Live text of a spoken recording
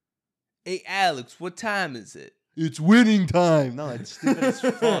Hey, Alex, what time is it? It's winning time. No, that's stupid as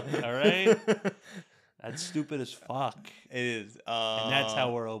fuck, all right? That's stupid as fuck. It is. And that's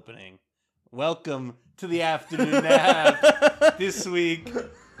how we're opening. Welcome to the afternoon nap. This week,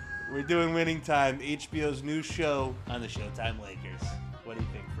 we're doing Winning Time, HBO's new show on the Showtime Lakers. What do you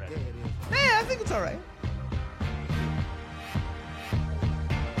think, Fred? Yeah, I think it's all right.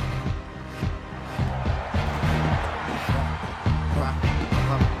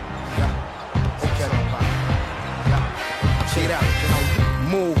 Check it out.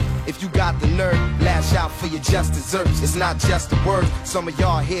 Move. If you got the nerve, lash out for your just desserts. It's not just the words. Some of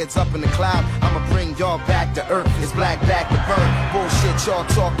y'all heads up in the cloud. I'ma bring y'all back to earth. It's black back to burn. Bullshit y'all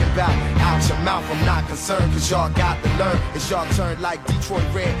talking about. Out your mouth, I'm not concerned. Cause y'all got to learn. It's y'all turn like Detroit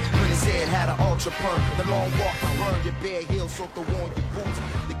Red. When his head had an ultra perm. The long walk to burn. Your bare heels soak the worn your boots.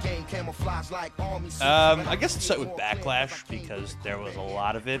 The game camouflage like army suits. I guess let's start with Backlash because there was a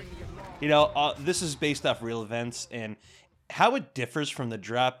lot of it. You know, this is based off real events, and how it differs from The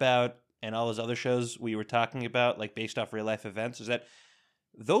Dropout and all those other shows we were talking about, like based off real life events, is that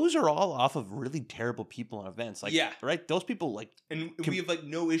those are all off of really terrible people on events. Like, Yeah. right? Those people, like, And we have like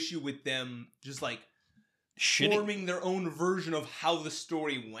no issue with them just like shitting. forming their own version of how the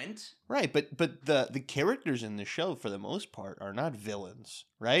story went. Right, but the characters in the show, for the most part, are not villains,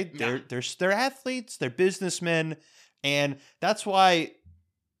 right? Nah. They're athletes, they're businessmen, and that's why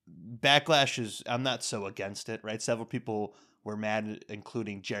Backlash is, I'm not so against it, right? Several people were mad,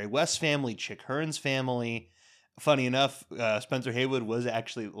 including Jerry West's family, Chick Hearn's family. Funny enough, Spencer Haywood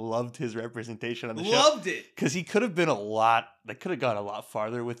loved his representation on the show. Loved it. Because he could have been they could have gone a lot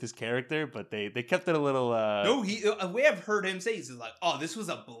farther with his character, but they kept it a little... No, the way I've heard him say is like, oh, this was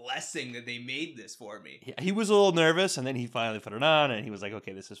a blessing that they made this for me. He was a little nervous, and then he finally put it on, and he was like,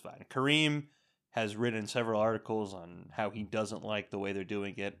 okay, this is fine. Kareem has written several articles on how he doesn't like the way they're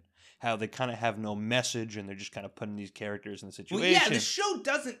doing it, how they kind of have no message, and they're just kind of putting these characters in the situation. Well, yeah, the show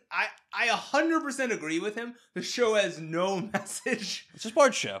doesn't... I 100% agree with him. The show has no message. It's a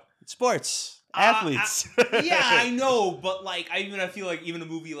sports show. It's sports. Athletes. Yeah, I know, but like, I feel like even a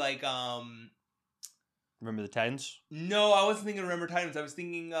movie like... Remember the Titans? No, I wasn't thinking of Remember Titans. I was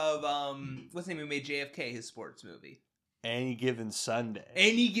thinking of, what's the name who made JFK, his sports movie? Any Given Sunday.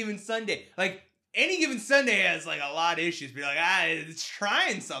 Any Given Sunday. Like, Any Given Sunday has, like, a lot of issues. Be like, it's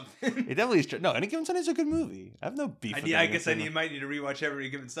trying something. It definitely is. No, Any Given Sunday is a good movie. I have no beef with I guess might need to rewatch Every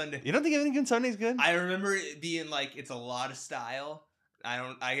Given Sunday. You don't think Any Given Sunday is good? I remember it being, like, it's a lot of style. I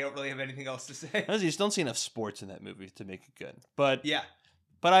don't really have anything else to say. Honestly, you just don't see enough sports in that movie to make it good. But yeah.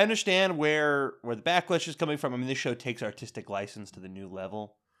 But I understand where the backlash is coming from. I mean, this show takes artistic license to the new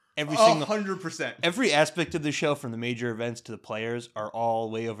level. 100%. Every aspect of the show, from the major events to the players, are all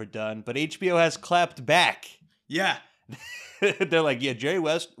way overdone. But HBO has clapped back. Yeah. They're like, yeah, Jerry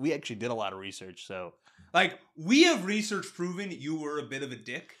West, we actually did a lot of research, so... Like, we have research proven you were a bit of a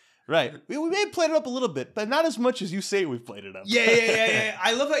dick. Right. We may have played it up a little bit, but not as much as you say we've played it up. Yeah.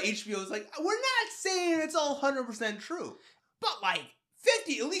 I love how HBO is like, we're not saying it's all 100% true. But, like...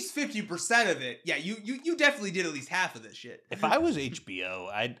 at least 50% of it. Yeah, you definitely did at least half of this shit. If I was HBO,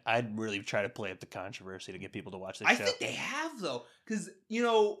 I'd really try to play up the controversy to get people to watch this show. I think they have, though. Because, you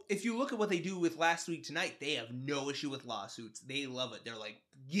know, if you look at what they do with Last Week Tonight, they have no issue with lawsuits. They love it. They're like,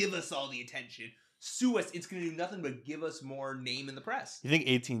 give us all the attention. Sue us. It's going to do nothing but give us more name in the press. You think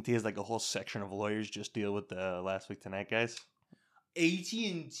AT&T has like a whole section of lawyers just deal with the Last Week Tonight guys?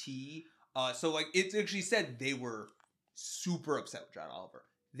 AT&T, so like, it actually said they were... super upset with John Oliver.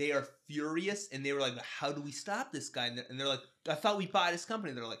 They are furious, and they were like, how do we stop this guy? And they're like, I thought we bought his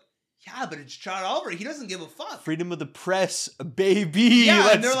company. They're like, yeah, but it's John Oliver. He doesn't give a fuck. Freedom of the press, baby. Yeah,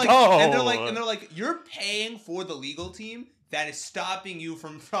 Let's and they're like, go. and they're like, you're paying for the legal team that is stopping you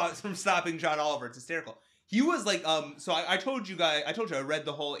from stopping John Oliver. It's hysterical. He was like, so I told you I read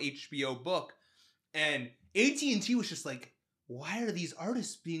the whole HBO book, and AT&T was just like, why are these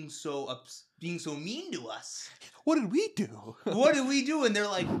artists being so mean to us? What did we do? What did we do? And they're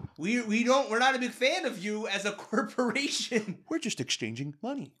like, we're not a big fan of you as a corporation. We're just exchanging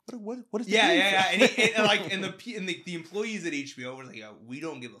money. What is the Yeah. And the employees at HBO were like, we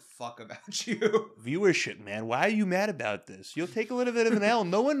don't give a fuck about you. Viewership, man. Why are you mad about this? You'll take a little bit of an L.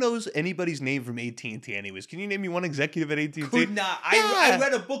 No one knows anybody's name from AT&T anyways. Can you name me one executive at AT&T? Could not. I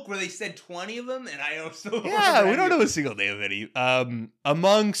read a book where they said 20 of them, and I also we don't know a single name of any.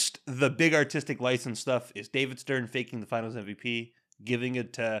 Amongst the big artistic license stuff is David Stern faking the Finals MVP, giving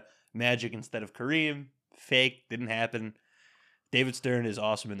it to Magic instead of Kareem. Fake, didn't happen. David Stern is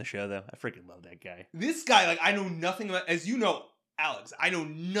awesome in the show, though. I freaking love that guy. This guy, like, I know nothing about, as you know, Alex, I know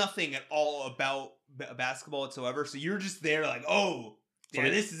nothing at all about basketball whatsoever. So you're just there like, oh, Yeah,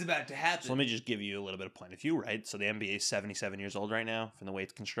 this is about to happen. So let me just give you a little bit of point of view, right? So the NBA is 77 years old right now from the way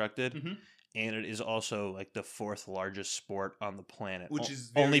it's constructed. Mhm. And it is also like the fourth largest sport on the planet. Which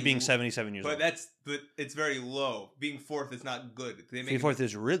is only very being low. 77 years old. But it's very low. Being fourth is not good. They Being fourth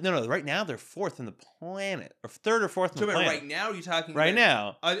is really no. Right now they're fourth in the planet, or third or fourth in the planet. Right now, or are you talking right about,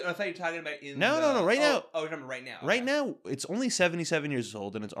 now? I thought you were talking about in No, the, no, right now. Oh, you're talking about right now. Right okay. now, it's only 77 years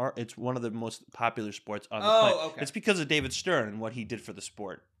old, and it's one of the most popular sports on the Oh, planet. okay. It's because of David Stern and what he did for the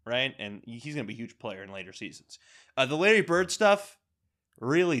sport, right? And he's going to be a huge player in later seasons. The Larry Bird stuff,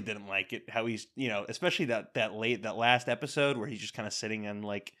 really didn't like it. How he's, especially that last episode where he's just kind of sitting and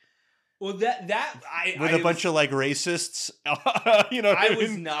like. Well, with a bunch of like racists, I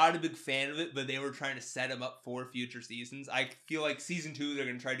was not a big fan of it, but they were trying to set him up for future seasons. I feel like season 2 they're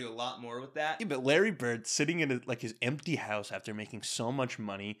going to try to do a lot more with that. Yeah, but Larry Bird sitting in his empty house after making so much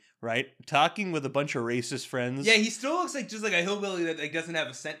money, right? Talking with a bunch of racist friends. Yeah, he still looks like just like a hillbilly that like doesn't have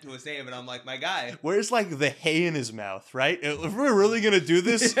a cent to his name, and I'm like, my guy. Where's like the hay in his mouth, right? If we're really gonna do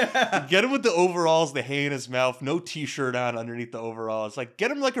this, Yeah. get him with the overalls, the hay in his mouth, no t-shirt on underneath the overalls. Like,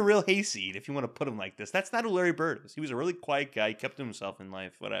 get him like a real hayseed if you want to put him like this. That's not who Larry Bird is. He was a really quiet guy. He kept to himself in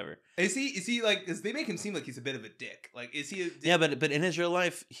life. Whatever. Is he like? Because they make him seem like he's a bit of a dick. Like, is he? Yeah, but in his real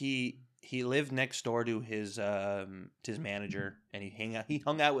life, he lived next door to his manager, and he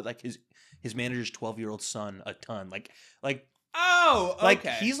hung out with like his manager's 12-year-old son a ton. Like. Oh,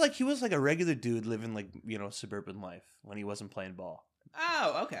 okay. Like he was like a regular dude living like suburban life when he wasn't playing ball.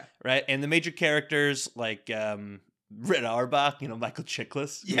 Oh, okay. Right, and the major characters like Red Auerbach, Michael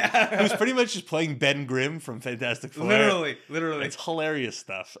Chiklis, Yeah, who's pretty much just playing Ben Grimm from Fantastic Four. literally. It's hilarious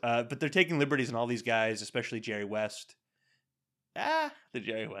stuff. But they're taking liberties on all these guys, especially Jerry West. The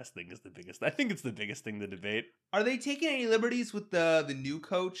Jerry West thing is the biggest. I think it's the biggest thing to debate. Are they taking any liberties with the new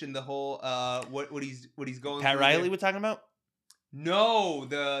coach and the whole what he's going? Pat through Riley, there? we're talking about. No,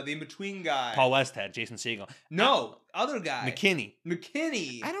 the in between guy. Paul Westhead, Jason Segel. No, other guy. McKinney.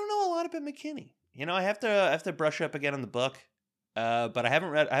 I don't know a lot about McKinney. I have to brush up again on the book. But I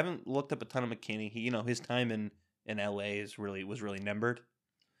haven't looked up a ton of McKinney. He, his time in LA was really numbered.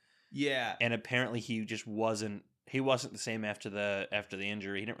 Yeah. And apparently he just wasn't the same after the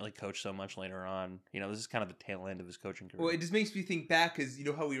injury. He didn't really coach so much later on. This is kind of the tail end of his coaching career. Well, it just makes me think back because you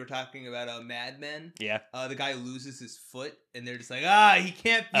know how we were talking about Mad Men? Yeah. The guy loses his foot and they're just like, he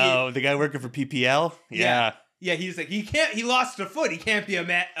can't be. Oh, the guy working for PPL? Yeah. Yeah, he's like, he lost a foot. He can't be an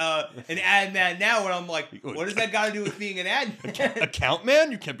ad man now. And I'm like, what does that got to do with being an ad man? Account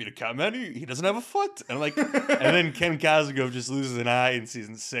man? You can't be an account man. He doesn't have a foot. And I'm like, and then Ken Cosgrove just loses an eye in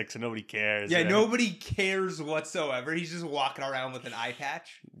season 6 and nobody cares. Yeah, nobody cares whatsoever. He's just walking around with an eye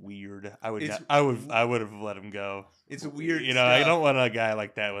patch. Weird. I would have let him go. It's weird. I don't want a guy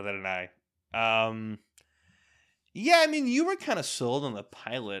like that without an eye. Yeah, I mean, you were kind of sold on the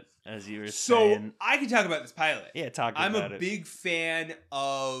pilot, as you were saying. So I can talk about this pilot. Yeah, about it. I'm a big fan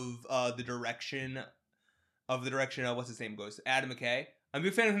of the direction of what's his name goes, Adam McKay. I'm a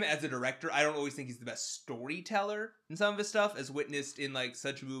big fan of him as a director. I don't always think he's the best storyteller in some of his stuff, as witnessed in like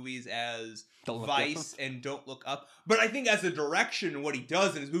such movies as Vice and Don't Look Up. But I think as a direction and what he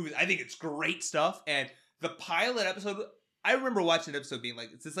does in his movies, I think it's great stuff. And the pilot episode, I remember watching an episode being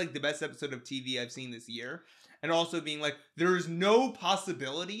like, it's like the best episode of TV I've seen this year. And also being like, there is no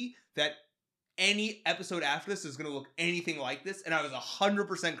possibility that any episode after this is going to look anything like this. And I was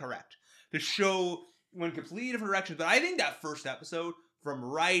 100% correct. The show went completely different directions. But I think that first episode, from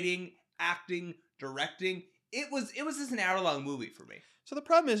writing, acting, directing, it was just an hour-long movie for me. So the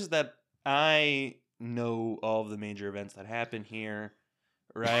problem is that I know all of the major events that happen here,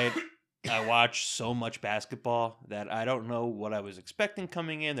 right? I watch so much basketball that I don't know what I was expecting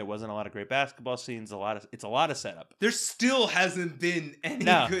coming in. There wasn't a lot of great basketball scenes. It's a lot of setup. There still hasn't been any good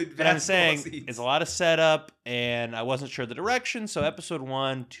basketball but I'm saying scenes. It's a lot of setup, and I wasn't sure the direction. So episode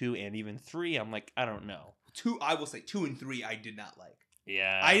 1, 2, and even 3, I'm like, I don't know. 2, I will say 2 and 3, I did not like.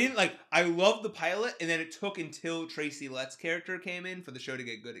 Yeah, I didn't like. I loved the pilot, and then it took until Tracy Letts' character came in for the show to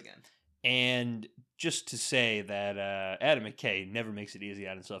get good again. And just to say that Adam McKay never makes it easy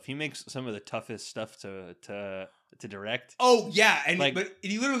on himself. He makes some of the toughest stuff to direct. Oh yeah, and like, but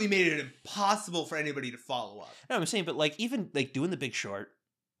he literally made it impossible for anybody to follow up. No, I'm saying, but like even like doing The Big Short,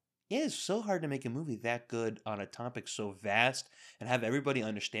 it is so hard to make a movie that good on a topic so vast and have everybody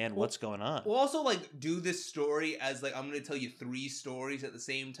understand what's going on. We'll also like do this story as like I'm going to tell you 3 stories at the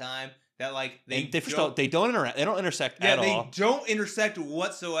same time that like they don't intersect at all. Yeah, they don't intersect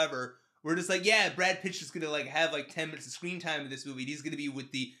whatsoever. We're just like, yeah, Brad Pitt is gonna like have like 10 minutes of screen time in this movie. And he's gonna be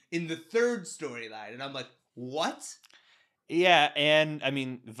in the 3rd storyline, and I'm like, what? Yeah, and I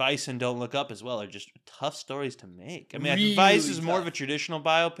mean, Vice and Don't Look Up as well are just tough stories to make. I mean, I think Really Vice is more of a tough. traditional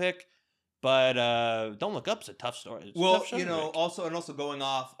biopic, but Don't Look Up's a tough story. It's a Well, tough show you to know, make. also going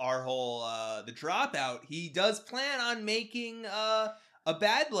off our whole The Dropout, he does plan on making a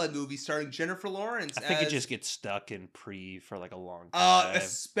Bad Blood movie starring Jennifer Lawrence. I think it as- just gets stuck in pre for like a long time.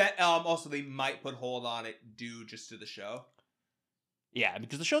 Also, they might put hold on it due just to the show. Yeah,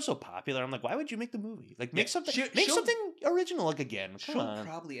 because the show's so popular. I'm like, why would you make the movie? Like, make Yeah, something, she'll- make she'll- something original. Like again, come She'll on.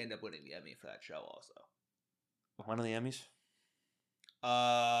 probably end up winning the Emmy for that show. Also, One of the Emmys.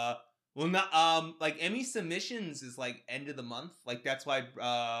 well, not like Emmy submissions is like end of the month. Like that's why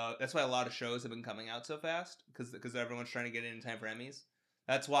a lot of shows have been coming out so fast because everyone's trying to get in time for Emmys.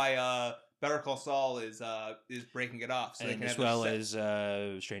 That's why Better Call Saul is breaking it off. So they And can as have their well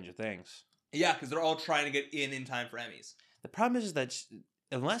set- as Stranger Things. yeah, because they're all trying to get in time for Emmys. The problem is that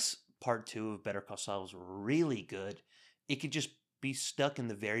unless part 2 of Better Call Saul was really good, it could just be stuck in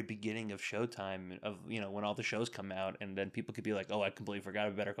the very beginning of Showtime of when all the shows come out, and then people could be like, "Oh, I completely forgot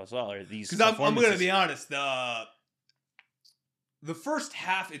about Better Call Saul." Or these Because I'm going to performances. be honest, the first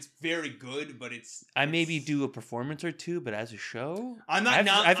half it's very good, but I maybe do a performance or two, but as a show, I'm not.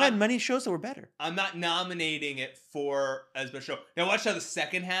 I've had many shows that were better. I'm not nominating it for as best show. Now watch how the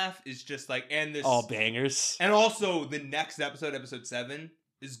second half is just like and this All bangers. and also the next episode 7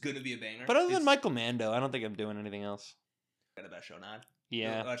 is gonna be a banger. But other than It's Michael Mando, I don't think I'm doing anything else. got a best show nod.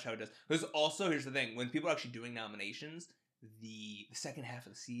 Yeah. Watch how it does. Because also here's the thing: when people are actually doing nominations, the second half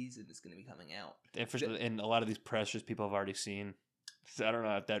of the season is gonna be coming out. And a lot of these pressures people have already seen. So I don't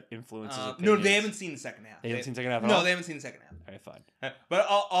know if that influences. No, opinions. they haven't seen the second half. They haven't seen second half at No, all? they haven't seen the second half. All right, fine. But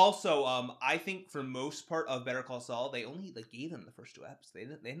also, I think for most part of Better Call Saul, they only gave them the first 2 episodes.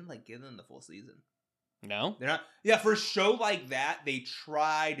 They didn't give them the full season. No? They're not. Yeah, for a show like that, they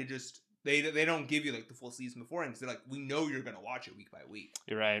try to just they don't give you the full season beforehand because they're like, we know you're gonna watch it week by week.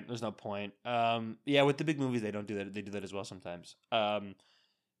 You're right. There's no point. Yeah, with the big movies, they don't do that. They do that as well sometimes.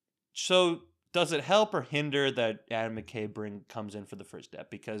 So does it help or hinder that Adam McKay comes in for the first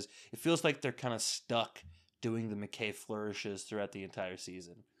step? Because it feels like they're kind of stuck doing the McKay flourishes throughout the entire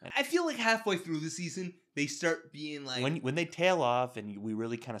season. And I feel like halfway through the season, they start being like, when they tail off and we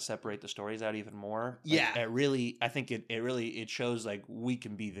really kind of separate the stories out even more, Yeah. I think it shows like we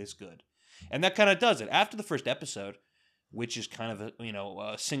can be this good, and that kind of does it. After the first episode, which is kind of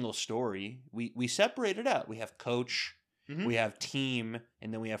a single story, we separate it out. We have Coach, Mhm. we have team,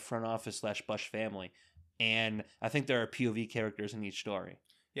 and then we have front office / Bush family, and I think there are POV characters in each story.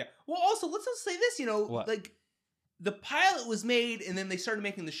 yeah. Well, also let's also say this, What? like the pilot was made and then they started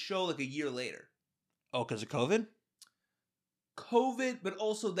making the show like a year later. Oh, because of COVID? COVID, but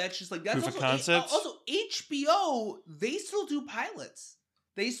also that's just like that's Proof of also concepts? also HBO. They still do pilots.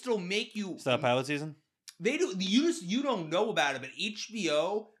 They still make you. Is that a pilot season? They do. You don't know about it, but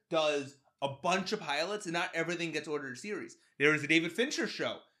HBO does a bunch of pilots, and not everything gets ordered a series. There was a David Fincher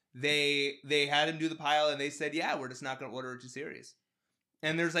show. They had him do the pilot, and they said, "Yeah, we're just not going to order it to series."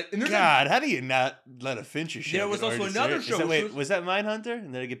 And there's God, how do you not let a Fincher show? There was get also ordered another series? show which Was that Mindhunter?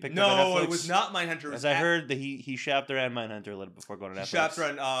 And then it get picked up by no, Netflix? it was not Mindhunter. It was As I heard that he shopped around Mindhunter a little before going to Netflix. Shops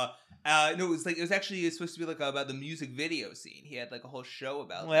around. No, it was actually supposed to be like about the music video scene. He had like a whole show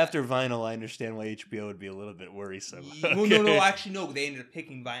about. Well, that. after Vinyl, I understand why HBO would be a little bit worrisome. Well, no, actually, no. They ended up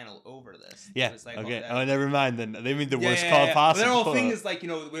picking Vinyl over this. Yeah. It was like, Okay. oh, Oh, never mind. Then they made the yeah, worst yeah, call yeah. possible. But their whole thing is like, we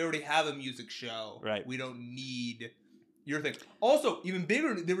already have a music show. Right. We don't need your thing. Also, even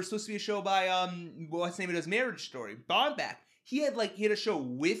bigger, there was supposed to be a show by what's the name of his Marriage Story, Baumbach. He had a show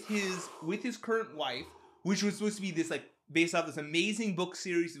with his current wife, which was supposed to be this like based off this amazing book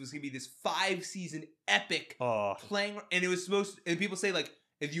series. It was gonna be this 5-season epic Oh, playing, and it was supposed to, and people say like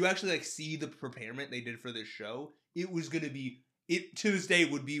if you actually like see the preparement they did for this show, it was gonna be it to this day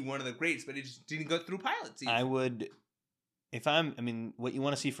would be one of the greatest, but it just didn't go through pilot season. I would, what you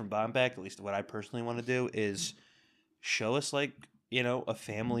want to see from Baumbach, at least what I personally want to do, is show us like a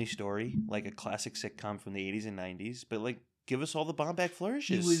family story, like a classic sitcom from the 80s and 90s, but like give us all the Baumbach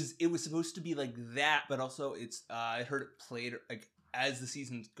flourishes. It was supposed to be like that, but also it's I heard it played like as the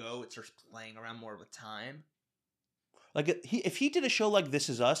seasons go, it starts playing around more of a time. Like if he did a show like This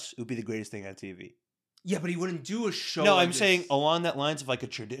Is Us, it would be the greatest thing on TV. Yeah, but he wouldn't do a show. No, like I'm this. saying along that lines of like a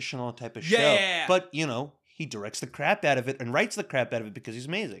traditional type of show. Yeah. But he directs the crap out of it and writes the crap out of it because he's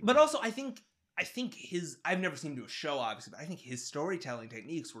amazing. But also, I think his I've never seen him do a show, obviously, but I think his storytelling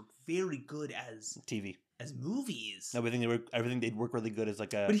techniques were very good as TV. movies. No, I think they'd work really good as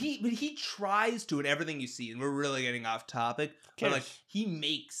like a. But he tries to in everything you see, and we're really getting off topic. But like he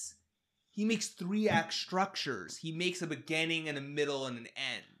makes 3-act structures. He makes a beginning and a middle and an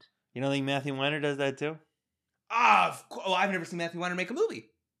end. You don't think Matthew Weiner does that too? I've never seen Matthew Weiner make a movie.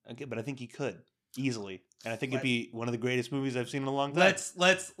 Okay, but I think he could easily, and I think it'd be one of the greatest movies I've seen in a long time.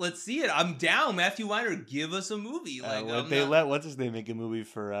 Let's see it. I'm down. Matthew Weiner, give us a movie. Like what's his name make a movie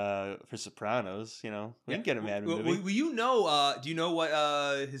for Sopranos? You know, we can get a Mad movie. Do you know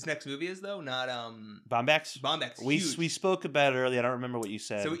what his next movie is though? Not Bombax. Bombax. We spoke about it earlier. I don't remember what you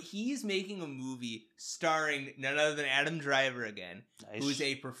said. So he's making a movie starring none other than Adam Driver again, Nice. who is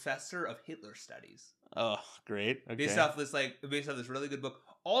a professor of Hitler studies. Oh, great. Okay. Based off this really good book.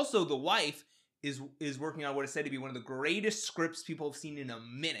 Also, the wife is working on what is said to be one of the greatest scripts people have seen in a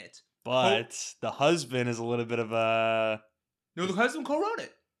minute. But the husband is a little bit of a... No, the husband co-wrote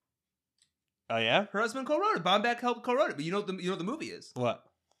it. Oh, yeah? Her husband co-wrote it. Baumbach helped co-wrote it. But you know what the movie is? What?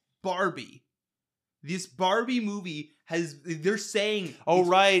 Barbie. This Barbie movie they're saying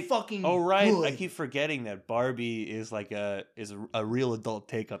fucking good. I keep forgetting that Barbie is like a real adult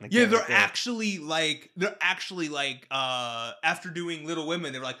take on the Yeah, character. they're actually like after doing Little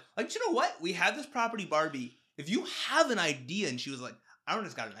Women, they were like you know what? We have this property Barbie. If you have an idea, and she was like, I don't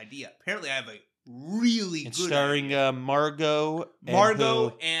just got an idea. Apparently I have a really it's good starring idea. Margot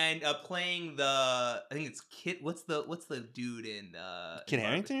and playing I think it's Kit. What's the dude in Kit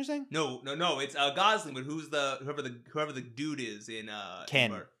Harington? You're saying? No. It's Gosling, but whoever the dude is in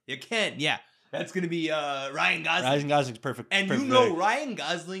Ken. Ken. Yeah, that's gonna be Ryan Gosling. Ryan Gosling's perfect. And perfect you know pick. Ryan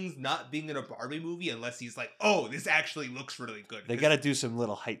Gosling's not being in a Barbie movie unless he's like, oh, this actually looks really good. They got to do some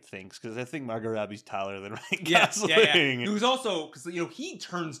little height things because I think Margot Robbie's taller than Ryan Gosling. Yeah. It was also because he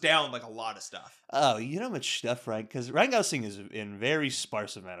turns down like a lot of stuff. Oh, you know how much stuff because Ryan Gosling is in very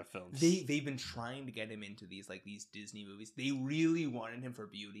sparse amount of films. They've been trying to get him into these Disney movies. They really wanted him for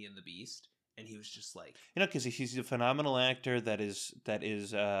Beauty and the Beast. And he was just like, because he's a phenomenal actor that is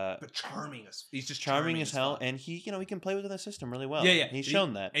but charming as he's just charming as hell, and he can play within the system really well. Yeah. He's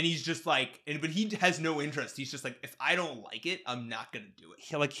shown that, and he's just like, but he has no interest. He's just like, if I don't like it, I'm not gonna do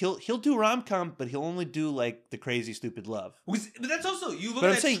it. He'll do rom-com, but he'll only do like the crazy stupid love. But that's also you look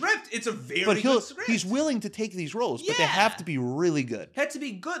at that script. It's a very good script. He's willing to take these roles, but they have to be really good. Had to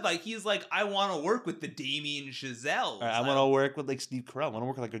be good. Like he's like, I want to work with the Damien Chazelle. I want to work with like Steve Carell. I want to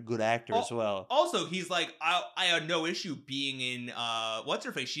work with like a good actor as well. Also, he's like, I had no issue being in what's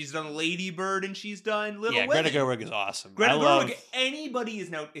her face? She's done Lady Bird and she's done Little Women. Greta Gerwig is awesome. Greta Gerwig. Anybody is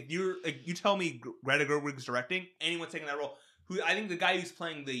now. If you tell me Greta Gerwig's directing, anyone's taking that role. Who I think the guy who's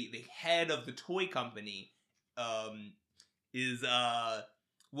playing the head of the toy company, is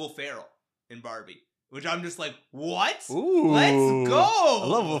Will Ferrell in Barbie. Which I'm just like, what? Ooh, let's go! I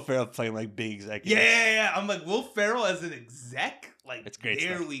love Will Ferrell playing like big executives. Yeah. I'm like, Will Ferrell as an exec? Like, it's great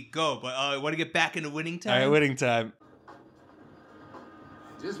there stuff. We go. But want to get back into winning time? All right, winning time.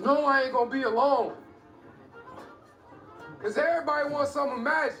 Just know I ain't gonna be alone. Cause everybody wants something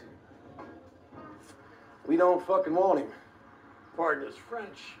magic. We don't fucking want him. Pardon his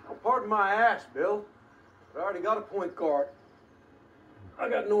French. Now, pardon my ass, Bill. But I already got a point guard. I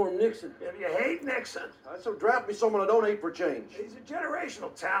got Norm Nixon. If you hate Nixon, So draft me someone I don't hate for change. he's a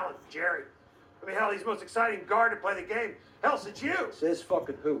generational talent, Jerry. I mean, hell, he's the most exciting guard to play the game. Hell, since you. Says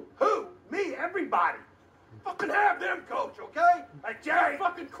fucking who? Who? Me? Everybody. Fucking have them, coach, okay? Hey, Jerry. I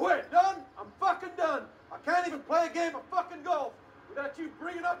fucking quit. Done? I'm fucking done. I can't even play a game of fucking golf without you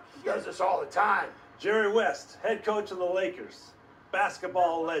bringing up He does this all the time. Jerry West, head coach of the Lakers,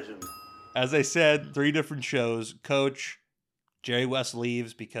 basketball legend. As I said, 3 different shows. Coach Jerry West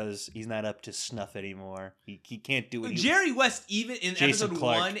leaves because he's not up to snuff anymore. He can't do it. Jerry West, even in Jason episode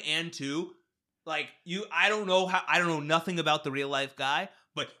Clarke. 1 and 2, like I don't know nothing about the real life guy,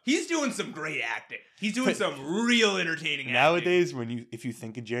 but he's doing some great acting. He's doing some real entertaining acting. Nowadays, if you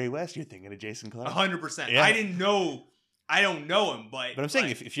think of Jerry West, you're thinking of Jason Clarke. 100%. Yeah. I don't know him, but I'm saying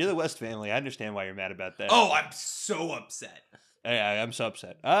if you're the West family, I understand why you're mad about that. Oh, I'm so upset. Yeah, I'm so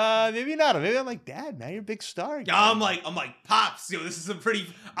upset. Maybe not. Maybe I'm like, Dad, now you're a big star. I'm like, Pops, this is a pretty.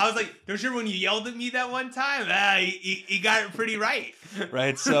 I was like, don't you remember when you yelled at me that one time? He got it pretty right.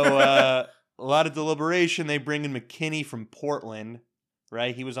 Right. So a lot of deliberation. They bring in McKinney from Portland.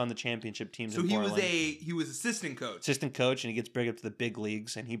 Right. He was on the championship teams. So in Portland. he was assistant coach, and he gets brought up to the big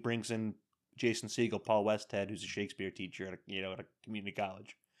leagues, and he brings in Jason Segel, Paul Westhead, who's a Shakespeare teacher at a community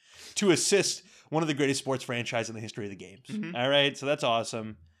college, to assist one of the greatest sports franchises in the history of the games. Mm-hmm. All right, so that's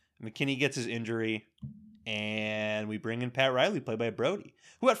awesome. McKinney gets his injury, and we bring in Pat Riley, played by Brody,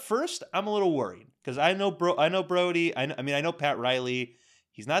 who at first I'm a little worried because I know Brody. I know Pat Riley.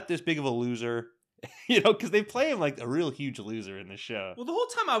 He's not this big of a loser, because they play him like a real huge loser in the show. Well, the whole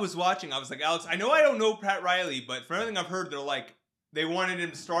time I was watching, I was like, Alex, I know I don't know Pat Riley, but from everything I've heard, they're like, they wanted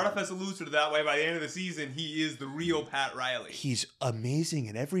him to start off as a loser that way. By the end of the season, he is the real Pat Riley. He's amazing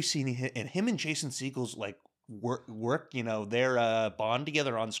in every scene. And him and Jason Segel's like work their bond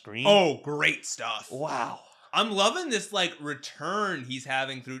together on screen. Oh, great stuff. Wow. I'm loving this like return he's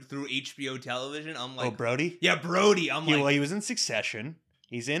having through HBO television. I'm like, Brody? Yeah, Brody. I'm like, he was in Succession.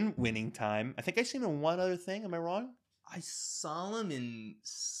 He's in Winning Time. I think I seen him in one other thing. Am I wrong? I saw him in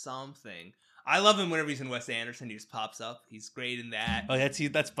something. I love him whenever he's in Wes Anderson. He just pops up. He's great in that. Oh,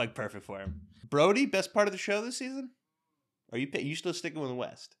 that's like perfect for him. Brody, best part of the show this season? Are you still sticking with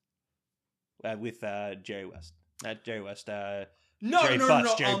West? With Jerry West, not Jerry West. No.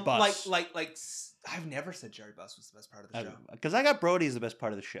 Jerry Buss. Like I've never said Jerry Buss was the best part of the show. Because I got Brody as the best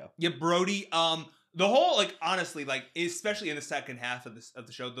part of the show. Yeah, Brody. The whole honestly, especially in the second half of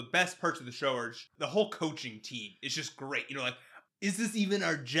the show, the best parts of the show are the whole coaching team. It's just great. Is this even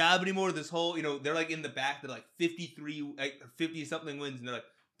our job anymore? This whole, they're like in the back, they're like 50 something wins, and they're like,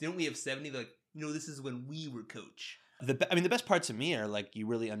 didn't we have 70? They're like, this is when we were coach. The best parts of me are like you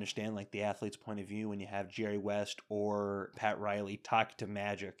really understand like the athlete's point of view when you have Jerry West or Pat Riley talk to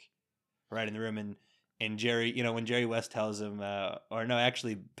Magic, right in the room, and Jerry, when Jerry West tells him,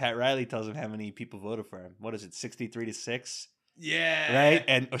 Pat Riley tells him how many people voted for him. What is it, 63-6? Yeah,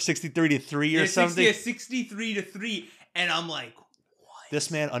 right, or 63-3 or something. 63-3, and I'm like, what? This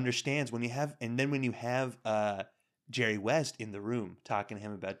man understands when you have Jerry West in the room talking to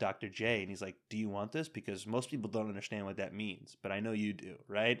him about Dr. J, and he's like, do you want this? Because most people don't understand what that means, but I know you do,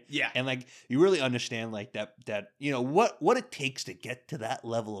 right? Yeah. And like you really understand like that what it takes to get to that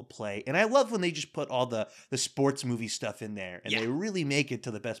level of play. And I love when they just put all the sports movie stuff in there and they really make it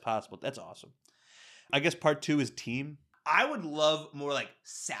to the best possible. That's awesome. I guess part 2 is team. I would love more like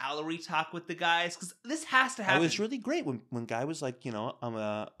salary talk with the guys, because this has to happen. It was really great when Guy was like, I'm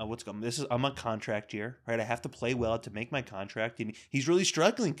a contract year, right? I have to play well to make my contract, and he's really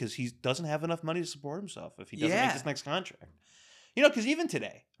struggling because he doesn't have enough money to support himself if he doesn't make this next contract. Because even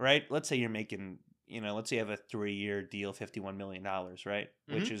today, right? Let's say you're making, let's say you have a 3-year deal, $51 million, right?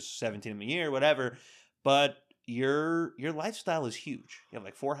 Mm-hmm. Which is $17 million a year, whatever. But your lifestyle is huge. You have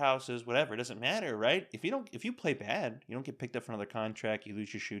like 4 houses, whatever. It doesn't matter, right? If you play bad, you don't get picked up for another contract, you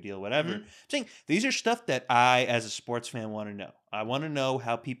lose your shoe deal, whatever. Mm-hmm. I'm saying these are stuff that I, as a sports fan, want to know. I want to know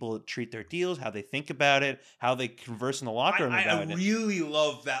how people treat their deals, how they think about it, how they converse in the locker room about it. I really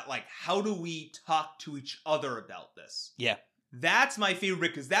love that. Like, how do we talk to each other about this? Yeah. That's my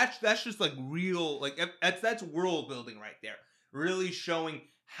favorite, because that's just like real, like that's world building right there. Really showing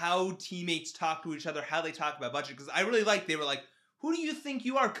how teammates talk to each other, how they talk about budget. Because I really they were like, who do you think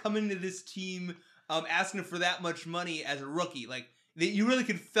you are coming to this team asking for that much money as a rookie? Like, you really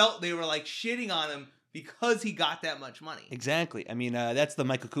felt they were like shitting on him because he got that much money. Exactly. I mean, that's the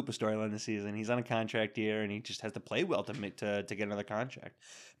Michael Cooper storyline this season. He's on a contract year, and he just has to play well to get another contract.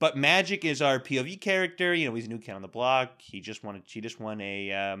 But Magic is our POV character. He's a new kid on the block. She just won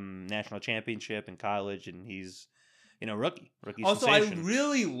a national championship in college, and he's rookie also, sensation. I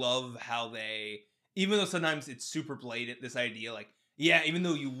really love how they, even though sometimes it's super blatant, this idea like, yeah, even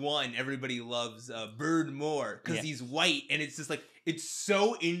though you won, everybody loves Bird more because he's white, and it's just like, it's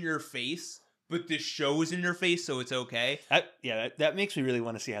so in your face, but this show is in your face, so it's okay. That makes me really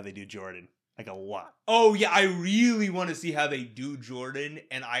want to see how they do Jordan, like a lot. Oh yeah, I really want to see how they do Jordan,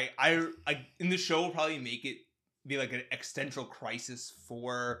 and I in the show will probably make it be like an existential crisis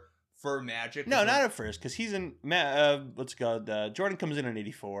for Magic. No, not at first, because he's in. Jordan comes in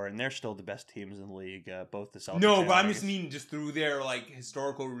 84, and they're still the best teams in the league. Both the Celtics. No, but I'm just mean just through their like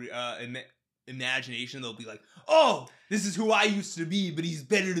historical imagination, they'll be like, "Oh, this is who I used to be, but he's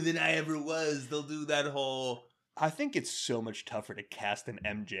better than I ever was." They'll do that whole. I think it's so much tougher to cast an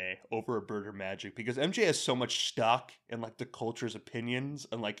MJ over a Bird or Magic, because MJ has so much stock in like the culture's opinions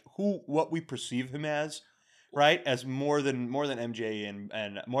and like what we perceive him as. Right, as more than MJ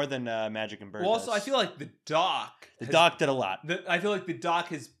and more than Magic and Bird. Well, also, I feel like the Doc did a lot. I feel like the Doc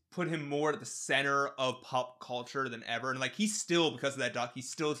has put him more at the center of pop culture than ever, and like he's still, because of that Doc, he's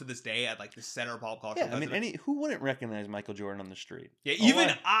still to this day at like the center of pop culture. Yeah, I mean, who wouldn't recognize Michael Jordan on the street? Yeah, even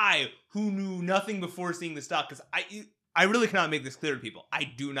I, who knew nothing before seeing this Doc, because I really cannot make this clear to people. I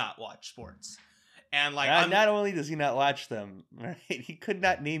do not watch sports. And like, not only does he not watch them, right? He could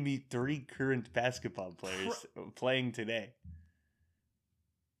not name me 3 current basketball players playing today.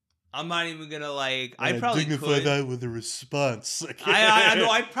 I'm not even gonna like. I probably dignify could. that with a response. I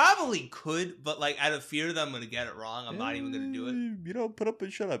know I probably could, but like out of fear that I'm gonna get it wrong, I'm not even gonna do it. Put up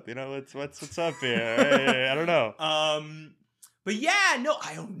and shut up. What's up here? I don't know. But yeah, no,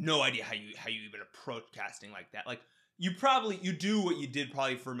 I have no idea how you even approach casting like that. Like. You do what you did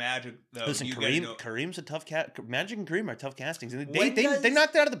probably for Magic though. Listen, Kareem's a tough cat. Magic and Kareem are tough castings. They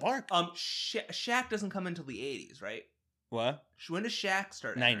knocked it out of the park. Shaq doesn't come until the 80s, right? What? When does Shaq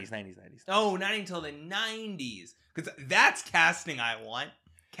start? 90s. Oh, not until the 90s. Because that's casting I want.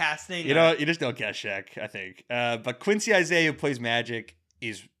 Casting. You know, you just don't cast Shaq, I think. But Quincy Isaiah, who plays Magic,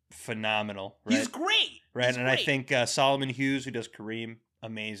 is phenomenal. Right? He's great. Right, He's and great. I think Solomon Hughes, who does Kareem,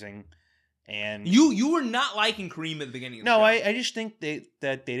 amazing. And you were not liking Kareem at the beginning of the no, show. I just think that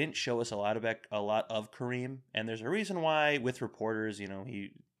they didn't show us a lot of Kareem, and there's a reason why with reporters, you know,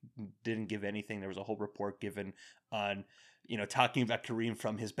 he didn't give anything. There was a whole report given on, you know, talking about Kareem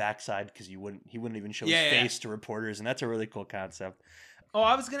from his backside because he wouldn't even show his face to reporters, and that's a really cool concept. Oh,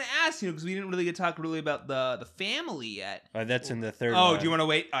 I was gonna ask you because we didn't really get to talk really about the family yet. That's in the third. Oh, one. do you want to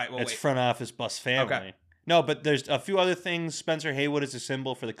wait? All right, well, It's wait. front office bus family. Okay. No, but there's a few other things. Spencer Haywood is a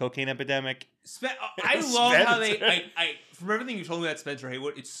symbol for the cocaine epidemic. I love how they. Spencer. From everything you told me about Spencer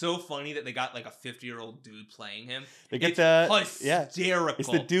Haywood, it's so funny that they got like a 50-year-old dude playing him. They get it's yeah. hysterical. It's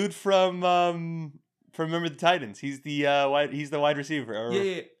the dude from Remember the Titans. He's the wide receiver. Or,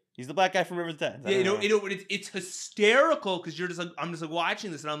 Yeah. He's the black guy from Remember the Titans. Yeah, you know, it's hysterical because you're just like, I'm just like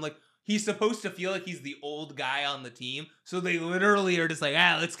watching this and I'm like, he's supposed to feel like he's the old guy on the team. So they literally are just like,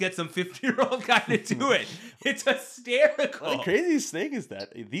 let's get some 50-year-old guy to do it. It's hysterical. Well, the craziest thing is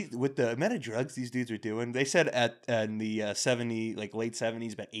that with the amount of drugs these dudes are doing, they said in the late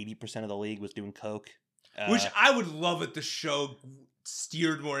 70s, about 80% of the league was doing coke. Which I would love if the show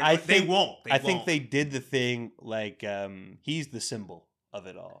steered more. They won't. I think they did the thing like he's the symbol of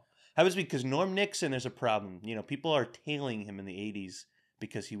it all. Happens because Norm Nixon, there's a problem. You know, people are tailing him in the 80s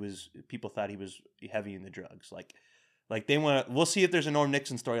because people thought he was heavy in the drugs. Like they want to. We'll see if there's a Norm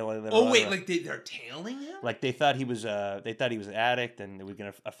Nixon storyline. Oh wait, like they're tailing him? Like they thought he was an addict and it was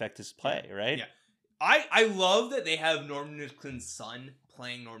going to affect his play, right? Yeah. I love that they have Norm Nixon's son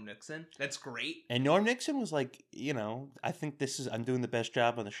playing Norm Nixon. That's great. And Norm Nixon was like, you know, I think I'm doing the best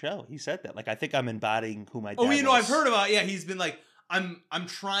job on the show. He said that. Like, I think I'm embodying who my dad Oh, you know, was. I've heard about. Yeah, he's been like, I'm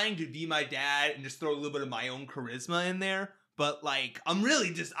trying to be my dad and just throw a little bit of my own charisma in there. But like,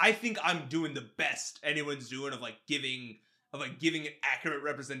 I think I'm doing the best anyone's doing of giving an accurate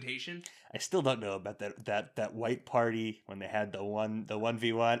representation. I still don't know about that white party when they had the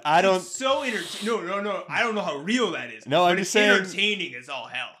 1v1. It's so entertaining. No. I don't know how real that is. No, I'm but just it's saying. Entertaining as all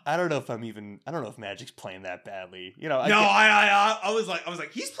hell. I don't know if Magic's playing that badly. You know. I was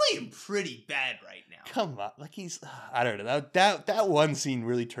like, he's playing pretty bad right now. Come on, like I don't know. That one scene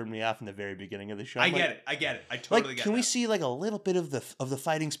really turned me off in the very beginning of the show. I get it. I totally get it. Can we see like a little bit of the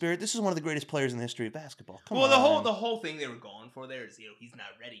fighting spirit? This is one of the greatest players in the history of basketball. Come on. The whole thing they were going for there is, you know, he's not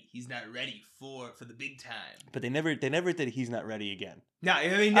ready. He's not ready for the big time. But they never did. He's not ready again. No,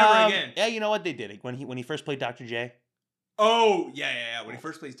 they never again. Yeah, you know what they did when he first played Dr. J. Oh yeah. When he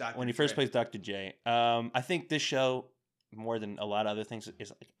first plays Dr. When he first plays Dr. J. I think this show, more than a lot of other things,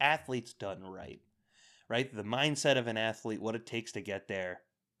 is like athletes done right. Right? The mindset of an athlete, what it takes to get there.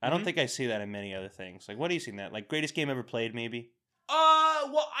 I don't think I see that in many other things. Like, what do you see in that? Like, greatest game ever played, maybe?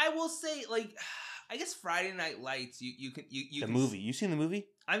 Well, I will say, like, I guess Friday Night Lights. You can movie. You seen the movie?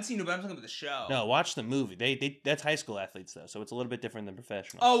 I've seen it, but I'm talking about the show. No, watch the movie. They that's high school athletes though, so it's a little bit different than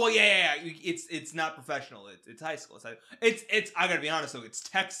professional. Oh well, yeah. It's not professional. It's high school. It's I gotta be honest though. It's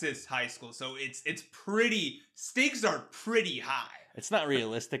Texas high school, so it's pretty. Stakes are pretty high. It's not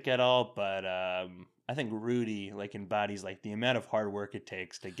realistic at all, but I think Rudy embodies the amount of hard work it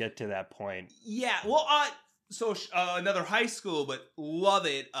takes to get to that point. Yeah. Well, so another high school, but love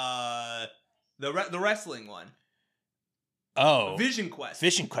it. The wrestling one. Oh, Vision Quest.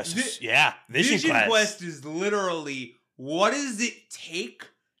 Vision Quest. Vision Quest is literally, what does it take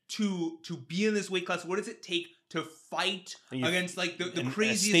to be in this weight class? What does it take to fight against the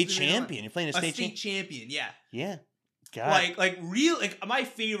craziest state champion? You're playing a state champion. Yeah. Yeah. God. My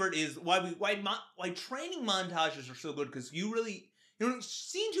favorite is why training montages are so good, because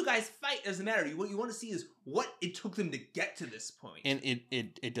seeing two guys fight doesn't matter. What you want to see is what it took them to get to this point. And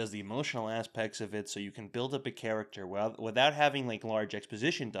it does the emotional aspects of it, so you can build up a character without having large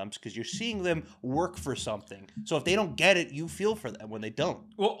exposition dumps, because you're seeing them work for something. So if they don't get it, you feel for them when they don't.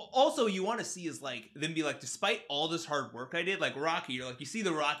 Well, also you want to see is them be despite all this hard work I did, like Rocky, you're you see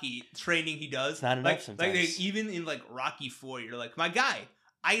the Rocky training he does. It's not enough sometimes. Even in Rocky 4, you're my guy.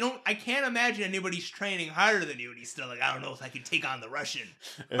 I can't imagine anybody's training harder than you, and he's still I don't know if I can take on the Russian.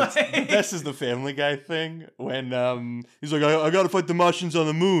 The best is the Family Guy thing when he's like, I gotta fight the Martians on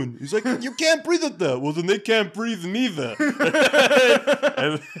the moon. He's like, you can't breathe at that. Well, then they can't breathe neither.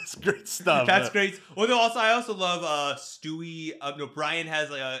 And it's great stuff. That's great. Well, I also love Stewie. Brian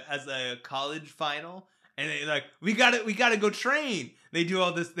has a college final, and they're we gotta go train. They do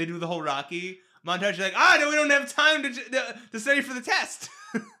all this. They do the whole Rocky montage. You're we don't have time to study for the test.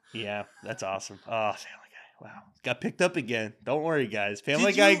 Yeah, that's awesome. Oh, Family Guy. Wow, got picked up again. Don't worry, guys.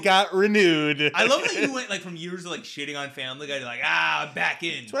 Family Did Guy you- got renewed. I love that you went like from years of like shitting on Family Guy to like, I'm back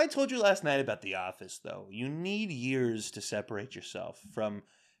in. That's what I told you last night about The Office, though. You need years to separate yourself from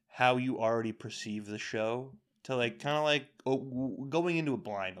how you already perceive the show to like kind of like going into a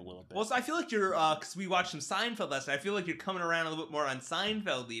blind a little bit. Well, so I feel like you're, because we watched some Seinfeld last night. I feel like you're coming around a little bit more on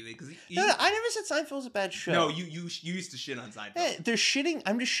Seinfeld, even because no, I never said Seinfeld's a bad show. No, you used to shit on Seinfeld. Yeah, they're shitting.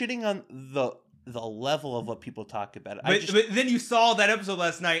 I'm just shitting on the level of what people talk about. But then you saw that episode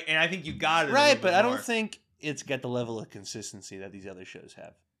last night, and I think you got it. Right, but I don't more. think it's got the level of consistency that these other shows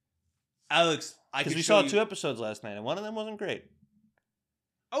have. Alex, Because we saw 2 episodes last night, and one of them wasn't great.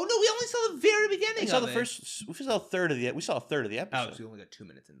 Oh no, we only saw the very beginning. We saw We saw a third of the episode. Alex, we only got 2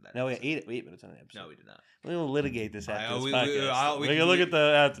 minutes into that. No, we got 8 minutes on the episode. No, we did not. We'll litigate this after this we podcast. We can can look at the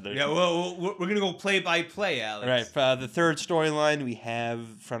after this. Yeah, well, we're gonna go play by play, Alex. All right, the third storyline, we have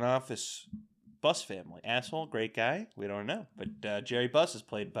front office Bus family. Asshole, great guy. We don't know. But Jerry Buss is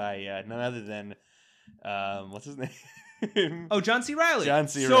played by none other than, what's his name? Oh, John C. Reilly. John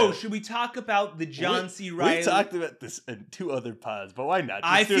C. So, Reilly. should we talk about the John C. Reilly? We talked about this in 2 other pods, but why not?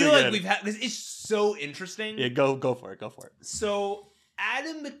 I Just do it feel like again. we've had this. Is so interesting. Yeah, go for it. Go for it. So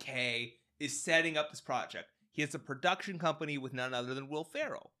Adam McKay is setting up this project. He has a production company with none other than Will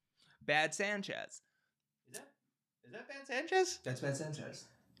Ferrell, Bad Sanchez. Is that Bad Sanchez? That's Bad Sanchez.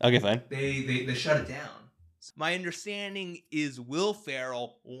 Okay, fine. They shut it down. My understanding is Will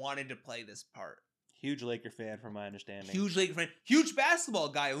Ferrell wanted to play this part. Huge Laker fan, from my understanding. Huge Laker fan, huge basketball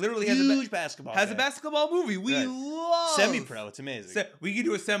guy. Literally Huge basketball. has guy. a basketball movie. We Right. love Semi-pro. It's amazing. We could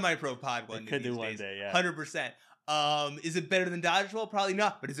do a semi-pro pod one We day. could do these one days. day, yeah. 100%. Is it better than Dodgeball? Probably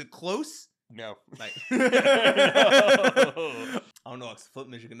not. But is it close? No. Like, No. I don't know. It's Flip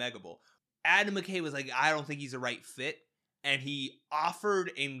Michigan Mega Bowl. Adam McKay was like, I don't think he's a right fit, and he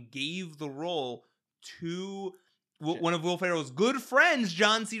offered and gave the role to one of Will Ferrell's good friends,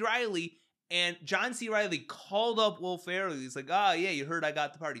 John C. Reilly. And John C. Reilly called up Will Ferrell. He's like, yeah, you heard I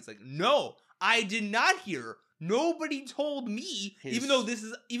got the part. He's like, no, I did not hear. Nobody told me, even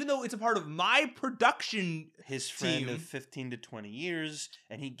though it's a part of my production His friend team. of 15 to 20 years,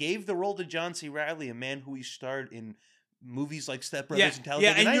 and he gave the role to John C. Reilly, a man who he starred in movies like Step Brothers and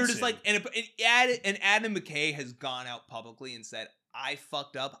Talladega and Nights. you're just like, and Adam McKay has gone out publicly and said, I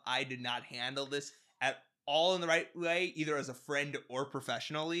fucked up. I did not handle this at all in the right way, either as a friend or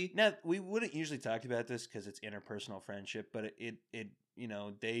professionally. Now, we wouldn't usually talk about this because it's interpersonal friendship, but it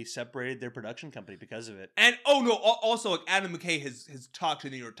they separated their production company because of it. And also like Adam McKay has talked to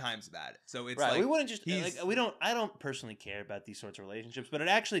the New York Times about it. So it's right. like We wouldn't just I don't personally care about these sorts of relationships, but it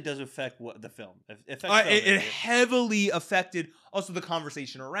actually does affect the film. It heavily affected also the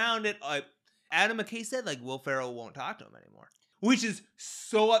conversation around it. Adam McKay said like Will Ferrell won't talk to him anymore, which is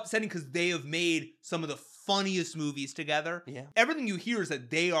so upsetting because they have made some of the funniest movies together. Yeah. Everything you hear is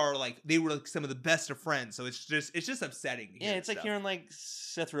that they were like some of the best of friends. So it's just upsetting to hear. Yeah, it's like hearing like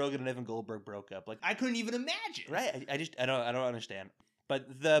Seth Rogen and Evan Goldberg broke up. Like I couldn't even imagine. Right. I don't understand.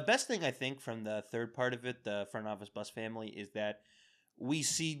 But the best thing I think from the third part of it, the front office Bus family, is that we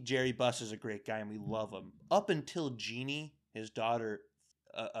see Jerry Buss as a great guy and we love him up until Jeannie, his daughter,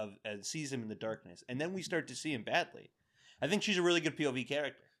 sees him in the darkness, and then we start to see him badly. I think she's a really good POV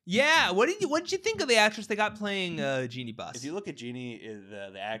character. Yeah, what did you think of the actress they got playing Jeannie Buss? If you look at Jeannie,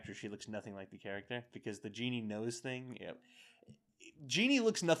 the actress, she looks nothing like the character because the Jeannie nose thing. Yeah, Jeannie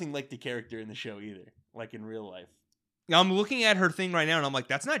looks nothing like the character in the show either, like in real life. I'm looking at her thing right now, and I'm like,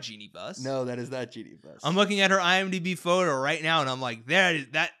 that's not Jeannie Buss. No, that is not Jeannie Buss. I'm looking at her IMDb photo right now, and I'm like,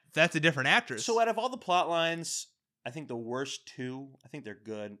 that's a different actress. So out of all the plot lines, I think the worst 2, I think they're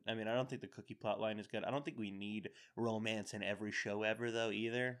good. I mean, I don't think the cookie plot line is good. I don't think we need romance in every show ever, though,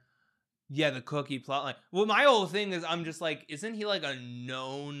 either. Yeah, the cookie plotline. Well, my whole thing is, I'm just like, isn't he like a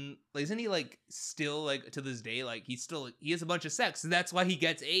known? Like, isn't he like still like to this day? Like he has a bunch of sex, and that's why he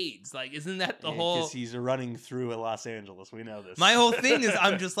gets AIDS. Like, isn't that the whole? Because he's running through Los Angeles. We know this. My whole thing is,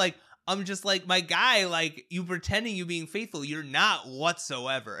 I'm just like, my guy, like, you pretending you being faithful, you're not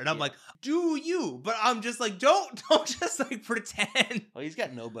whatsoever. And I'm like, do you? But I'm just like, don't just like pretend. Well, he's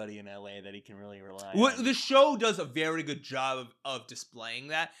got nobody in LA that he can really rely Well, on. the show does a very good job of displaying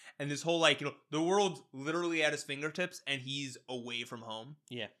that. And this whole, like, the world's literally at his fingertips and he's away from home.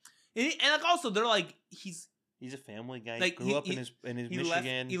 Yeah. And like, also, they're like, he's a family guy. like, He grew up in his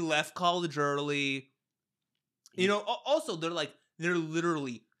Michigan. He left college early. Also, they're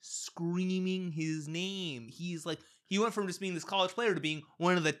literally screaming his name. He's like, he went from just being this college player to being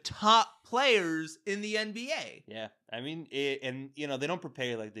one of the top players in the NBA. Yeah, I mean, and they don't prepare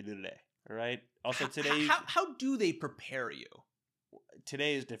you like they do today. All right. Also, today, how do they prepare you?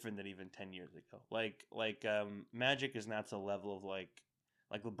 today is different than even 10 years ago. Magic is not to the level of like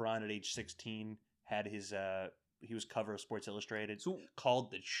LeBron at age 16 had his he was cover of Sports Illustrated, called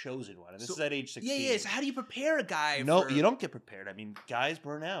The Chosen One, and this is at age 16. Yeah. So how do you prepare a guy? No, you don't get prepared. I mean, guys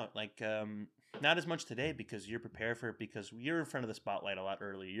burn out. Not as much today because you're prepared for it because you're in front of the spotlight a lot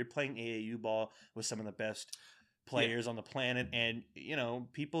earlier. You're playing AAU ball with some of the best players on the planet, and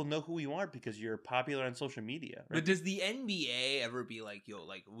people know who you are because you're popular on social media. Right? But does the NBA ever be like, yo,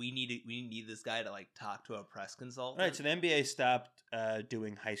 like we need this guy to like talk to a press consultant? Right. So the NBA stopped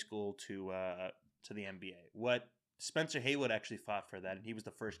doing high school to the NBA. What Spencer Haywood actually fought for that, and he was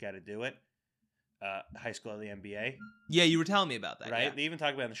the first guy to do it. High school of the NBA. Yeah, you were telling me about that. Right? Yeah. They even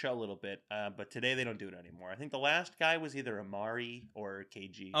talk about it in the show a little bit, but today they don't do it anymore. I think the last guy was either Amari or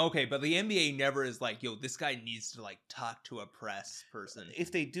KG. Okay, but the NBA never is like, yo, this guy needs to like talk to a press person.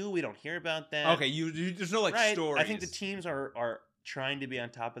 If they do, we don't hear about that. Okay, there's no like stories. I think the teams are trying to be on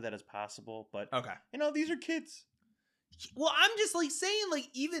top of that as possible, but okay, these are kids. Well, I'm just like saying, like,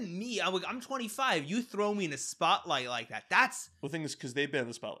 even me, I'm 25. You throw me in a spotlight like that. That's the thing is because they've been in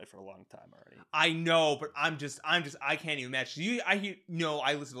the spotlight for a long time already. I know, but I can't even imagine. I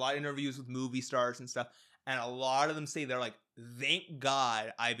listen to a lot of interviews with movie stars and stuff, and a lot of them say they're like, thank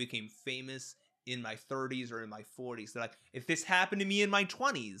God I became famous in my 30s or in my 40s. They're like, if this happened to me in my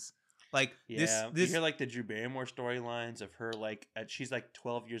 20s. Like this, you hear like the Drew Barrymore storylines of her like she's like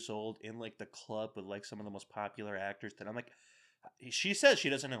 12 years old in like the club with like some of the most popular actors. That I'm like, she says she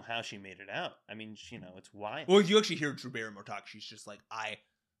doesn't know how she made it out. I mean, it's wild. Well, you actually hear Drew Barrymore talk. She's just like, I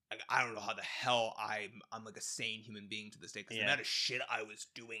don't know how the hell I'm like a sane human being to this day because the amount of shit I was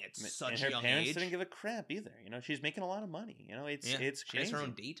doing at such a young age. And her parents didn't give a crap either. She's making a lot of money. It's crazy. She has her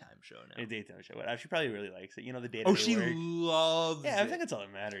own daytime show now. A daytime show. But she probably really likes it. The day. Oh, she loves. Yeah, I think that's all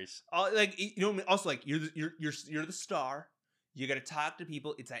that matters. Also, like you're the star. You got to talk to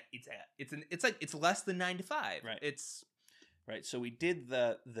people. It's less than 9 to 5. Right. It's. Right, so we did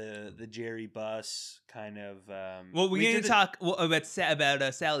the Jerry Buss kind of. We're going to talk about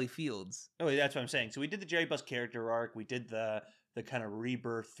Sally Fields. Oh, that's what I'm saying. So we did the Jerry Buss character arc. We did the kind of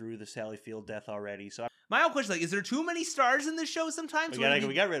rebirth through the Sally Field death already. So my whole question is like, is there too many stars in this show? Sometimes we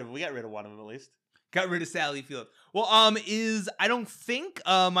got rid of one of them at least. Got rid of Sally Field. Well, I don't think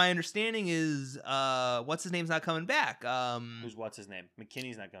my understanding is what's his name's not coming back. What's his name?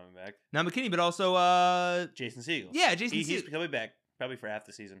 McKinney's not coming back. Not McKinney, but also Jason Segel. Yeah, Jason Segel. He's coming back probably for half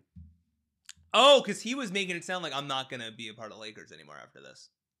the season. Oh, because he was making it sound like I'm not gonna be a part of Lakers anymore after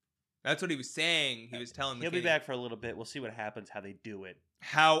this. That's what he was saying. He was telling McKinney. He'll be back for a little bit. We'll see what happens, how they do it.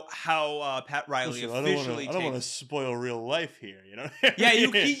 How Pat Riley officially I don't want to spoil real life here, Yeah,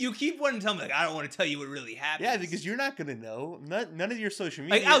 you keep wanting to tell me, like, I don't want to tell you what really happened. Yeah, because you're not going to know. None of your social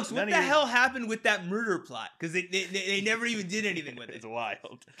media. Like, Alex, what the hell happened with that murder plot? Because they never even did anything with it. It's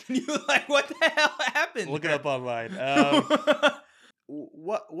wild. Can you, like, what the hell happened? Look it up online.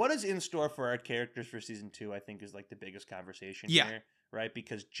 What is in store for our characters for season 2, I think, is like the biggest conversation here, right?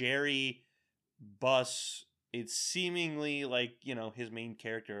 Because Jerry Buss, it's seemingly like, his main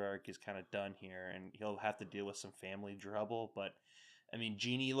character arc is kind of done here, and he'll have to deal with some family trouble. But I mean,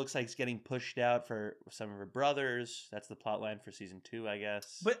 Jeannie looks like it's getting pushed out for some of her brothers. That's the plot line for season 2, I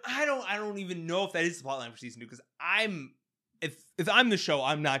guess. But I don't even know if that is the plot line for season 2, because if I'm the show,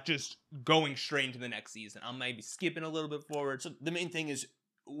 I'm not just going straight into the next season. I'm maybe skipping a little bit forward. So the main thing is,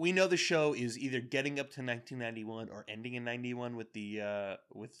 we know the show is either getting up to 1991 or ending in 91 with the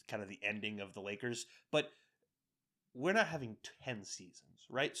with kind of the ending of the Lakers, but we're not having 10 seasons,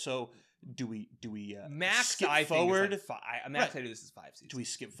 right? So do we max skip I forward? Think is like max I do this is 5 seasons. Do we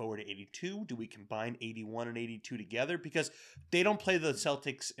skip forward to 82? Do we combine 81 and 82 together? Because they don't play the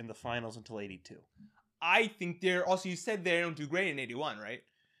Celtics in the finals until 82. I think they're also, you said they don't do great in 81, right?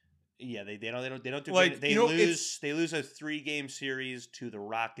 Yeah, they don't do like, great. They lose a 3-game series to the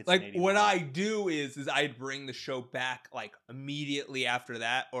Rockets. Like, in 81. what I do is I'd bring the show back like immediately after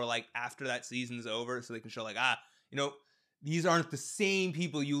that, or like after that season's over, so they can show like, these aren't the same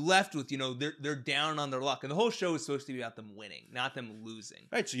people you left with. They're down on their luck, and the whole show is supposed to be about them winning, not them losing.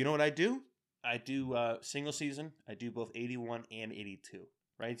 Right. So you know what I do? I do single season. I do both 81 and 82.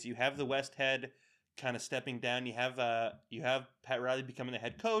 Right. So you have the West head kind of stepping down. You have Pat Riley becoming the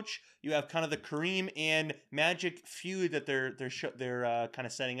head coach. You have kind of the Kareem and Magic feud that they're kind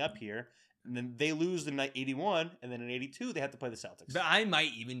of setting up here. And then they lose in 81, and then in 82 they have to play the Celtics. But I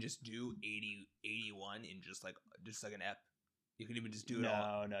might even just do 81 in just like an ep. You can even just do it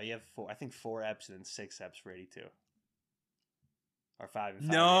all. No, you have 4. I think 4 eps and then 6 eps for 82. Or 5 and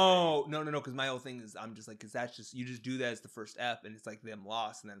 5. No. Because my whole thing is I'm just like, because that's just, you just do that as the first ep, and it's like them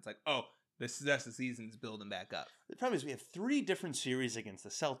lost, and then it's like, oh, the rest of the season's building back up. The problem is we have 3 different series against the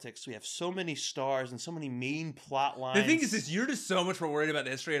Celtics. We have so many stars and so many main plot lines. The thing is this, you're just so much more worried about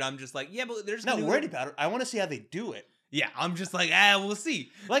the history, and I'm just like, yeah, but there's not worried about it. I want to see how they do it. Yeah, I'm just like, we'll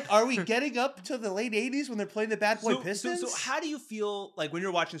see. Like, are we getting up to the late 80s when they're playing the Bad Boy Pistons? So how do you feel like when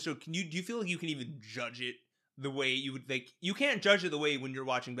you're watching the show? Do you feel like you can even judge it the way you would like? You can't judge it the way when you're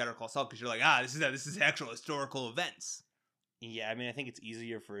watching Better Call Saul because you're like, this is actual historical events. Yeah, I mean, I think it's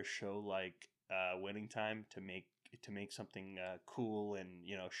easier for a show like Winning Time to make something cool and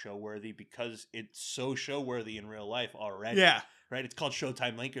show worthy because it's so show worthy in real life already. Yeah, right. It's called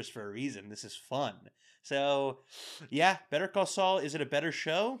Showtime Lakers for a reason. This is fun. So, yeah, Better Call Saul. Is it a better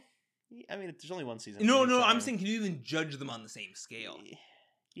show? I mean, there's only one season. No. I'm saying, can you even judge them on the same scale?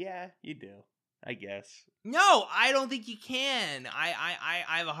 Yeah, you do. I guess. No, I don't think you can. I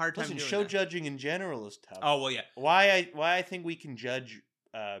have a hard time doing show that. Judging in general is tough. Oh well, yeah. Why I think we can judge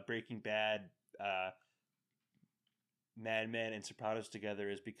Breaking Bad, Mad Men, and Sopranos together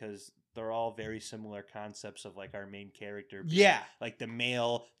is because they're all very similar concepts of like our main character being, like the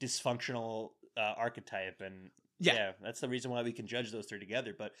male dysfunctional archetype, and that's the reason why we can judge those 3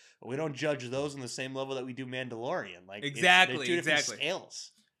 together. But we don't judge those on the same level that we do Mandalorian. Like exactly, they're 2 different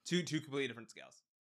scales. Two completely different scales.